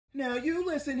Now you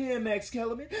listen here, Max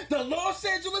Kellerman. The Los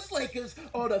Angeles Lakers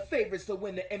are the favorites to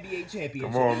win the NBA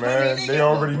championship. Come on, man. They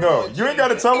already know. You ain't got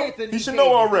to tell him. He should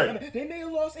know already. They may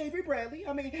have lost Avery Bradley.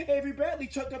 Avery Bradley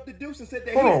chucked up the deuce and said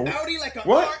that Hold he's on. outie like a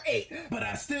What? R8. But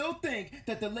I still think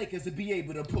that the Lakers would be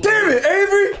able to pull. Damn it,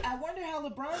 Avery! I wonder how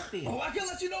LeBron feels. Oh, I can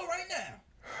let you know right now.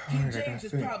 King James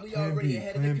is probably already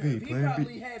ahead of the curve. He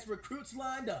probably has recruits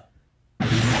lined up.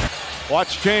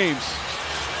 Watch James.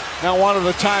 Now wanted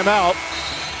a timeout,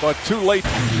 but too late.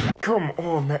 Come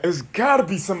on, man. It's got to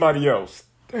be somebody else.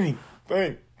 Think.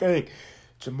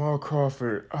 Jamal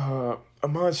Crawford, Amon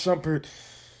Shumpert.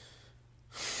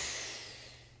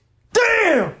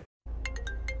 Damn!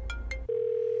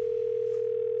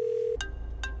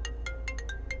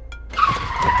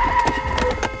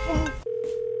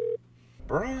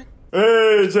 Bron?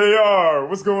 Hey, JR.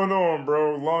 What's going on,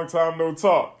 bro? Long time no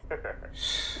talk.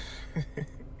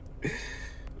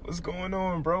 What's going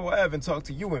on, bro? I haven't talked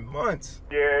to you in months.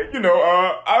 Yeah,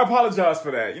 I apologize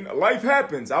for that. Life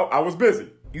happens. I was busy.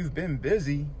 You've been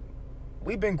busy.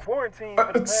 We've been quarantined.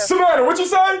 Samantha, what you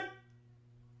say?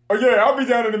 Oh, yeah, I'll be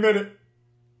down in a minute.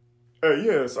 Hey,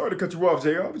 yeah, sorry to cut you off,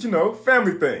 JR, but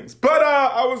family things. But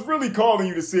I was really calling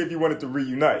you to see if you wanted to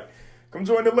reunite. Come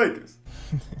join the Lakers.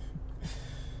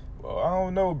 Well, I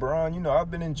don't know, Bron.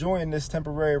 I've been enjoying this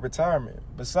temporary retirement.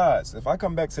 Besides, if I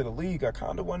come back to the league, I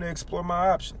kind of want to explore my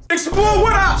options. Explore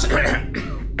what options?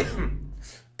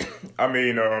 I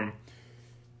mean,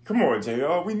 come on,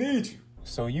 JR, we need you.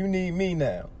 So you need me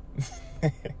now.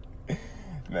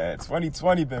 Man,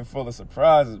 2020 been full of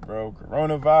surprises, bro.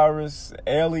 Coronavirus,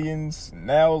 aliens,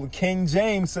 now King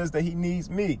James says that he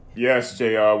needs me. Yes,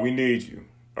 JR, we need you.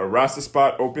 A roster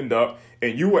spot opened up,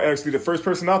 and you were actually the first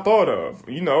person I thought of.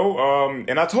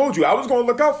 And I told you I was going to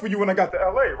look out for you when I got to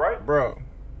LA, right? Bro,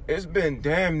 it's been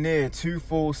damn near 2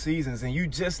 full seasons, and you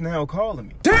just now calling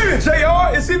me. Damn it,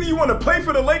 JR! It's either you want to play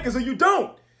for the Lakers or you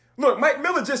don't. Look, Mike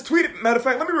Miller just tweeted. Matter of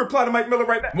fact, let me reply to Mike Miller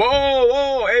right now.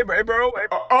 Whoa, hey, bro.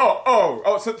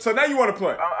 So now you want to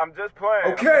play? I'm just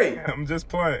playing. Okay. I'm just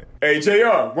playing. Hey,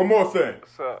 JR, one more thing.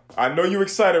 What's up? I know you're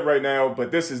excited right now,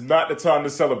 but this is not the time to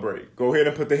celebrate. Go ahead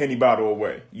and put the Henny bottle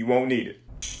away. You won't need it.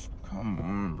 Come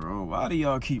on, bro. Why do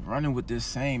y'all keep running with this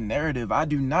same narrative? I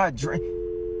do not drink.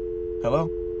 Hello?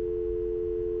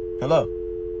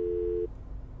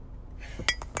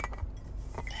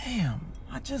 Damn,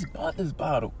 I just bought this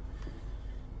bottle.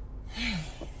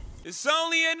 It's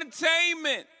only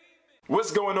entertainment.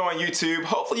 What's going on, YouTube?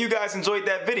 Hopefully you guys enjoyed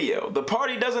that video. The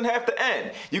party doesn't have to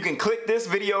end. You can click this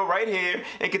video right here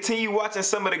and continue watching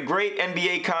some of the great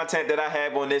NBA content that I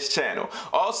have on this channel.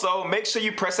 Also, make sure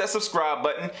you press that subscribe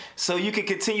button so you can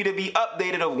continue to be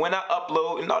updated of when I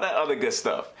upload and all that other good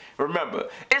stuff. Remember,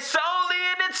 it's only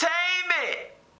entertainment.